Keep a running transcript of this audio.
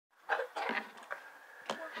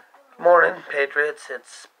Morning, Patriots.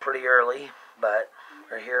 It's pretty early, but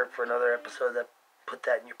we're here for another episode that put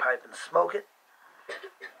that in your pipe and smoke it.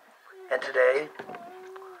 And today,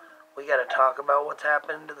 we got to talk about what's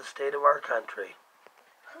happened to the state of our country.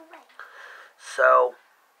 So,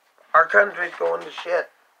 our country's going to shit.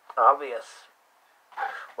 Obvious.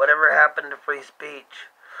 Whatever happened to free speech?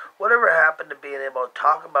 Whatever happened to being able to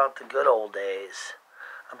talk about the good old days?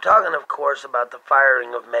 I'm talking, of course, about the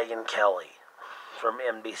firing of Megyn Kelly from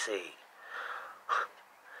NBC.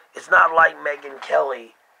 It's not like Megyn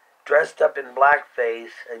Kelly dressed up in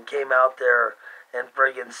blackface and came out there and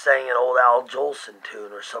friggin' sang an old Al Jolson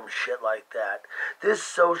tune or some shit like that. This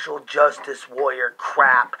social justice warrior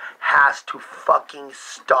crap has to fucking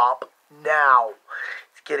stop now.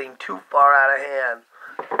 It's getting too far out of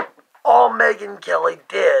hand. All Megyn Kelly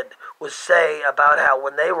did was say about how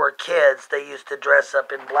when they were kids they used to dress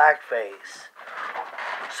up in blackface.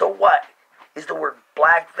 So what? Is the word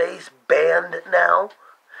blackface banned now?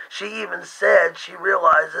 She even said she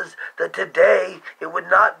realizes that today it would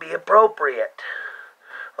not be appropriate.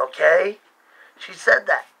 Okay? She said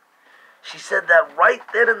that. She said that right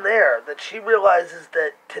then and there, that she realizes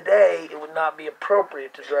that today it would not be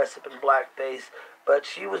appropriate to dress up in blackface, but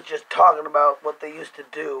she was just talking about what they used to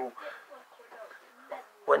do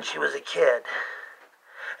when she was a kid.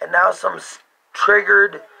 And now some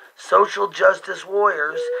triggered social justice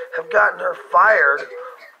warriors have gotten her fired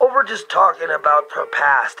over just talking about her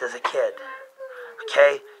past as a kid.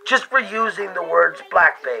 Okay? Just for using the words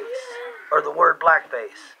blackface. Or the word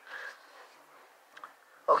blackface.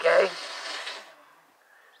 Okay?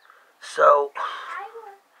 So,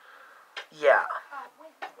 yeah.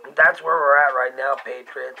 That's where we're at right now,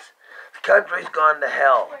 Patriots. The country's gone to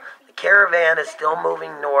hell. The caravan is still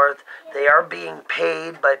moving north. They are being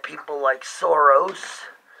paid by people like Soros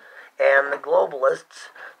and the globalists.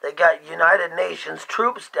 They got United Nations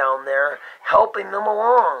troops down there helping them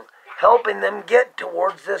along, helping them get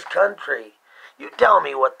towards this country. You tell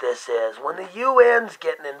me what this is. When the UN's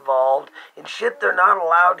getting involved in shit they're not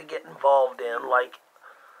allowed to get involved in, like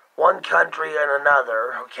one country and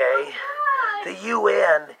another, okay? The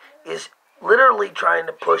UN is literally trying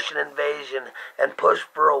to push an invasion and push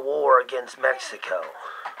for a war against Mexico.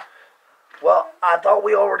 Well, I thought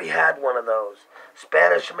we already had one of those.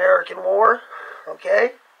 Spanish-American War,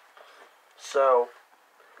 okay? So,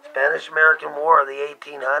 Spanish-American War of the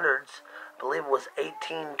 1800s, I believe it was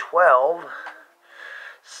 1812.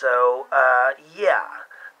 So, yeah.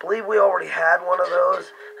 I believe we already had one of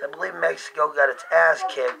those. I believe Mexico got its ass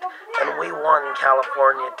kicked, and we won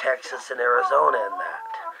California, Texas, and Arizona in that.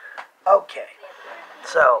 Okay.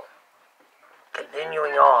 So,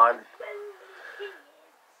 continuing on.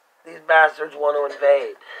 These bastards want to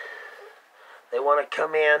invade. They want to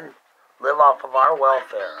come in, live off of our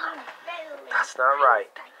welfare. That's not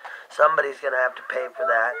right. Somebody's going to have to pay for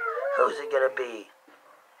that. Who's it going to be?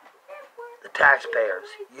 The taxpayers.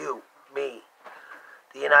 You, me,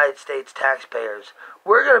 the United States taxpayers.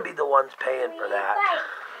 We're going to be the ones paying for that.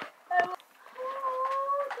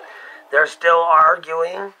 They're still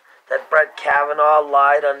arguing that Brett Kavanaugh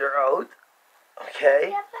lied under oath.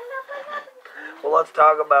 Okay? Well, let's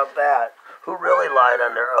talk about that. Who really lied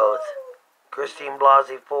under oath? Christine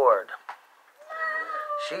Blasey Ford.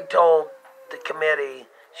 She told the committee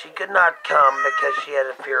she could not come because she had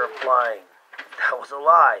a fear of flying. That was a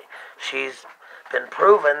lie. She's been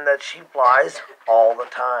proven that she flies all the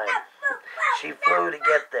time. She flew to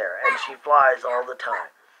get there, and she flies all the time.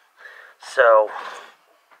 So,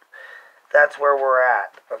 that's where we're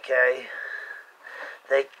at, okay?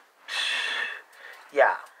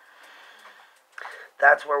 Yeah.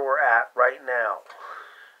 That's where we're at right now.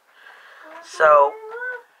 So,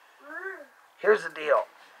 here's the deal.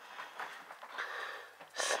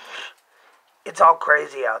 It's all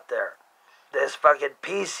crazy out there. This fucking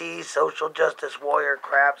PC social justice warrior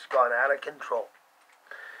crap's gone out of control.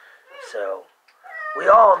 So, we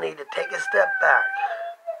all need to take a step back.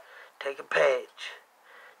 Take a page.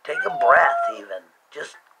 Take a breath even.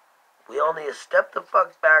 We all need to step the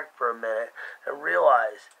fuck back for a minute and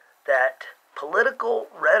realize that political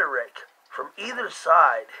rhetoric from either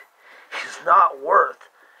side is not worth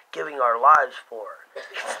giving our lives for.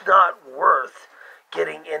 It's not worth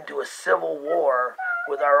getting into a civil war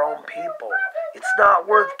with our own people. It's not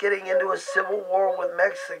worth getting into a civil war with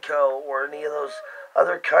Mexico or any of those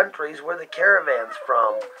other countries where the caravan's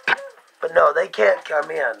from. But no, they can't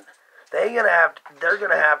come in. They're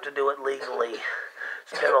gonna have to do it legally.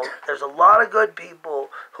 There's a lot of good people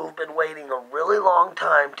who've been waiting a really long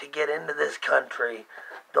time to get into this country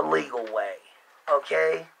the legal way.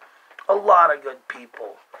 Okay? A lot of good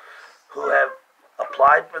people who have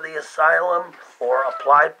applied for the asylum or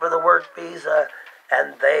applied for the work visa,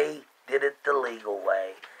 and they did it the legal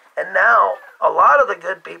way. And now, a lot of the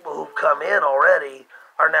good people who've come in already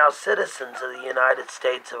are now citizens of the United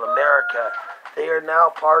States of America. They are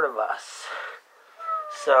now part of us.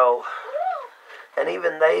 So, and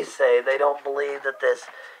even they say they don't believe that this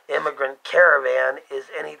immigrant caravan is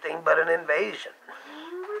anything but an invasion.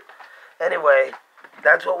 Anyway,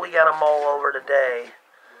 that's what we got to mull over today.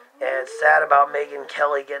 And it's sad about Megyn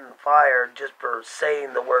Kelly getting fired just for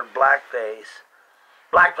saying the word blackface.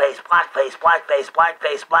 Blackface, blackface, blackface,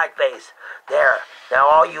 blackface, blackface. There. Now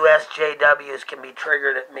all you SJWs can be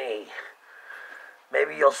triggered at me.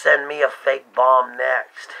 Maybe you'll send me a fake bomb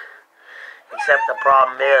next. Except the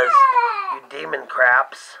problem is, you demon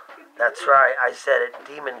craps. That's right, I said it,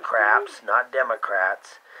 demon craps, not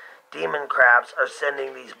Democrats. Demon craps are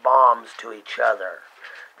sending these bombs to each other.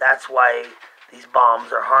 That's why these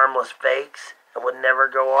bombs are harmless fakes and would never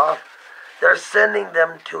go off. They're sending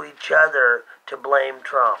them to each other to blame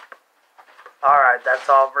Trump. Alright, that's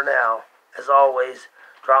all for now. As always,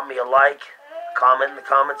 drop me a like, comment in the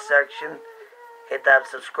comment section, hit that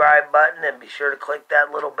subscribe button, and be sure to click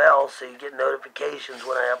that little bell so you get notifications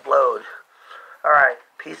when I upload. Alright,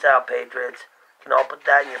 peace out, Patriots. You can all put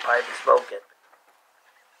that in your pipe and smoke it.